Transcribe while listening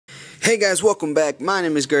Hey guys, welcome back. My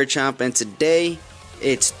name is Garchomp, and today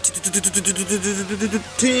it's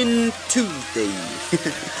Tin Tuesday.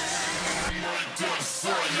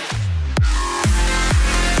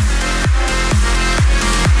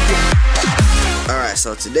 Alright,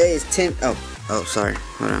 so today is sorry,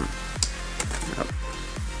 hold on.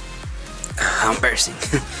 How embarrassing.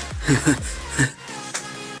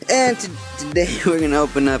 And today we're gonna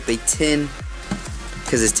open up a tin,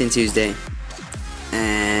 because it's Tin Tuesday.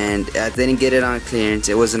 And I didn't get it on clearance.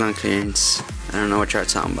 It wasn't on clearance. I don't know what you're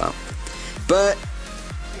talking about, but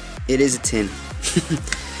it is a tin.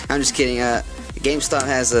 I'm just kidding. GameStop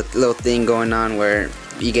has a little thing going on where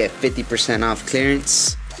you get 50% off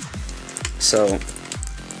clearance. So,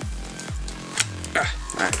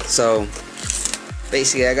 alright. So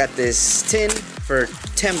basically, I got this tin for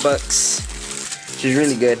 10 bucks, which is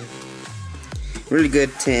really good. Really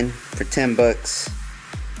good tin for 10 bucks.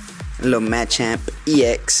 A little Machamp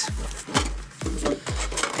EX,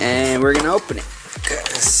 and we're gonna open it,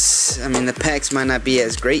 cause I mean the packs might not be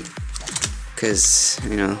as great, cause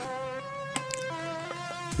you know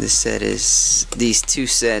this set is these two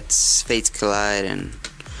sets, Fates Collide and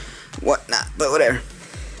whatnot, but whatever.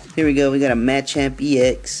 Here we go. We got a Machamp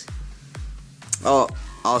EX. Oh,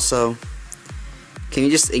 also, can you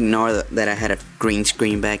just ignore that I had a green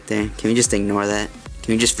screen back there? Can we just ignore that?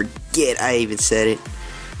 Can we just forget I even said it?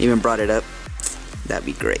 Even brought it up? That'd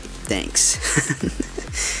be great. Thanks.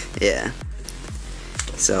 Yeah.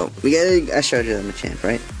 So I showed you the Machamp,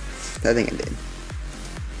 right? I think I did.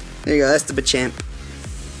 There you go. That's the Machamp.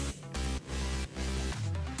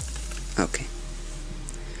 Okay.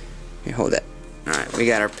 Here, hold that. All right, we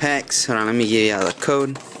got our packs. Hold on, let me give y'all the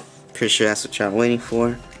code. Pretty sure that's what y'all waiting for.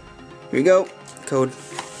 Here we go. Code.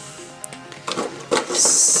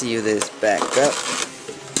 Seal this back up.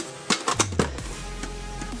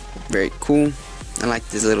 Very cool. I like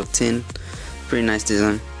this little tin. Pretty nice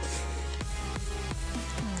design.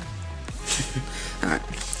 Alright,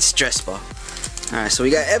 stressful. Alright, so we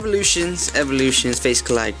got evolutions, Face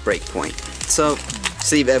Collide, Breakpoint. So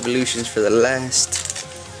let's leave evolutions for the last.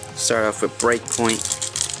 Start off with Breakpoint.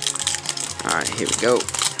 Alright, here we go.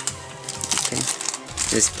 Okay.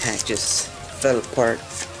 This pack just fell apart,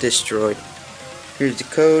 destroyed. Here's the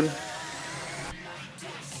code.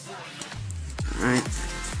 Alright.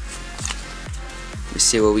 Let's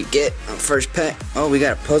see what we get on first pack. Oh, we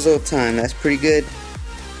got a puzzle time. That's pretty good.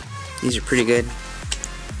 These are pretty good.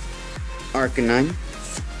 Arcanine,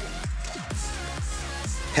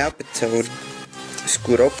 Palpitoad,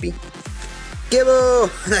 Squirtle, Gible.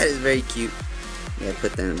 That is very cute. Yeah,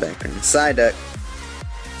 put that in the background. Psyduck,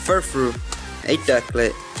 Furfrou, a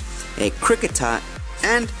Ducklet, a Cricketot,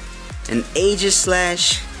 and an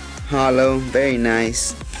Aegislash Hollow. Very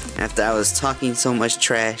nice. After I was talking so much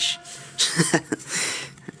trash.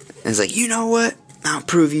 It's like, you know what? I'll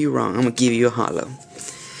prove you wrong. I'm gonna give you a hollow.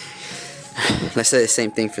 Let's say the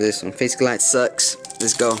same thing for this one. Face Collide sucks.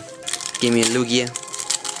 Let's go. Give me a Lugia.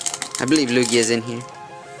 I believe Lugia's in here.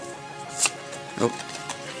 Oh,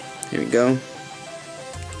 here we go.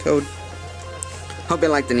 Code. Hope you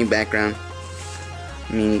like the new background.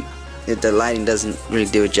 I mean, the lighting doesn't really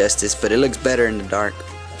do it justice, but it looks better in the dark.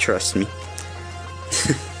 Trust me.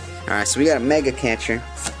 Alright, so we got a Mega Catcher,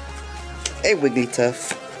 a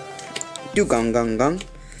Wigglytuff, Dugong,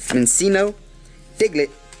 Mincino, Diglett,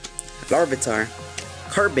 Larvitar,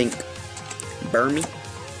 Carbink, Burmy,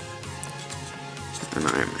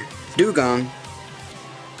 Dugong,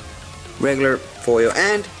 regular foil,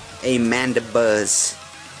 and a Mandibuzz.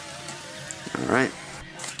 Alright,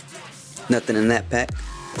 nothing in that pack.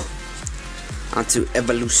 Onto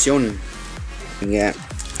Evolution. We got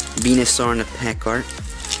Venusaur in the pack art.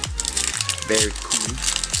 Very cool.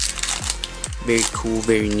 Very cool,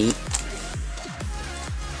 very neat.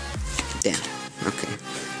 Damn. Okay.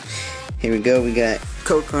 Here we go. We got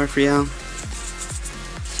code card for y'all.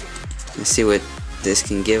 Let's see what this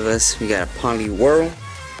can give us. We got a Poliwhirl,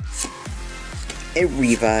 a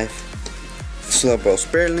Revive, Slowbro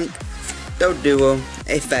Spirlink, Doduo,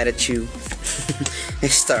 a Fatichu, a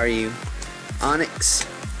Staryu, Onix,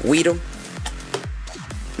 Weedle,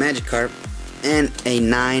 Magikarp, and a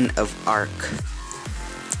 9 of Arc.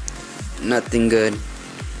 Nothing good.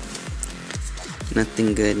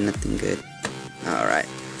 Nothing good, nothing good. Alright.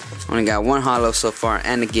 Only got one hollow so far,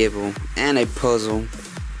 and a Gible, and a puzzle.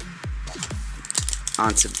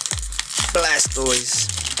 Onto Blastoise.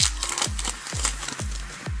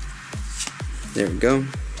 There we go.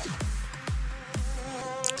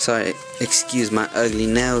 Sorry, excuse my ugly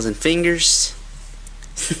nails and fingers.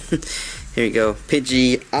 Here we go.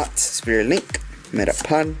 Pidgeot, Spirit Link,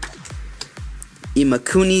 Metapod,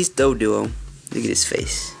 Imakuni's Doduo. Look at his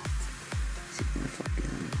face.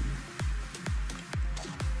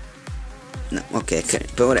 okay, I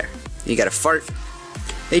couldn't, but whatever. You got a Fart,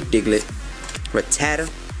 a Diglett, Rattata,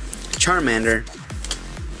 Charmander,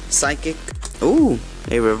 Psychic, ooh,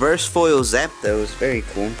 a reverse foil Zapdos, very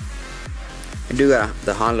cool. I do got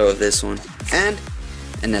the holo of this one, and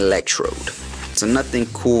an Electrode. So nothing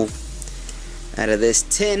cool out of this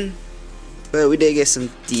tin, but we did get some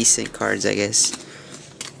decent cards, I guess.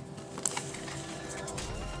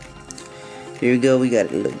 Here we go, we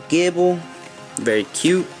got a little Gible, very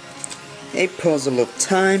cute, a Puzzle of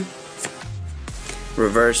Time,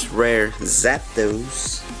 reverse rare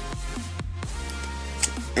Zapdos,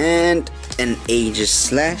 and an Aegis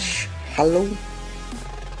Slash holo,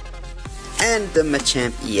 and the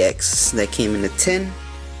Macham Ex that came in a tin.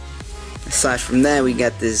 Aside from that, we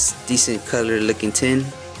got this decent color looking tin,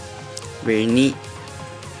 very neat.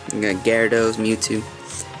 We got Gyarados, Mewtwo,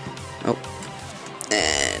 oh,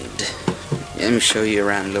 and yeah, let me show you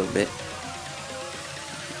around a little bit.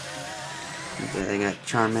 I got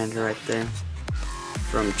Charmander right there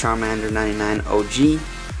from Charmander 99 OG.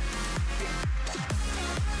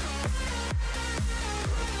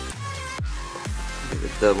 The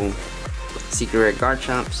double secret rare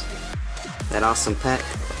Garchomps, that awesome pack.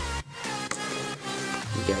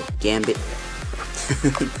 We got Gambit.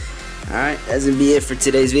 Alright, that's gonna be it for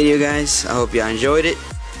today's video, guys. I hope y'all enjoyed it.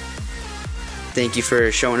 Thank you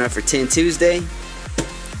for showing up for Tin Tuesday.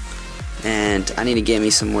 And I need to get me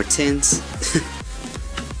some more tins.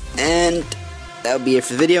 And that'll be it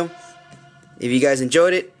for the video. If you guys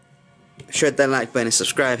enjoyed it, sure hit that like button,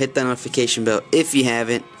 subscribe, hit that notification bell if you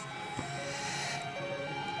haven't.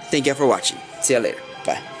 Thank y'all for watching. See y'all later.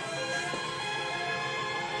 Bye.